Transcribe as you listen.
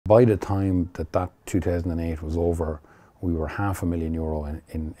By the time that 2008 was over, we were €500,000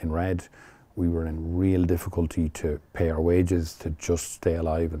 in red. We were in real difficulty to pay our wages, to just stay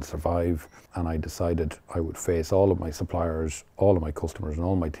alive and survive. And I decided I would face all of my suppliers, all of my customers and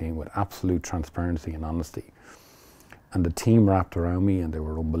all my team with absolute transparency and honesty. And the team wrapped around me and they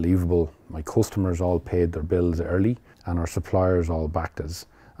were unbelievable. My customers all paid their bills early and our suppliers all backed us.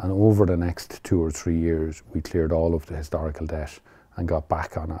 And over the next 2 or 3 years, we cleared all of the historical debt and got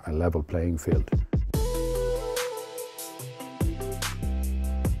back on a level playing field.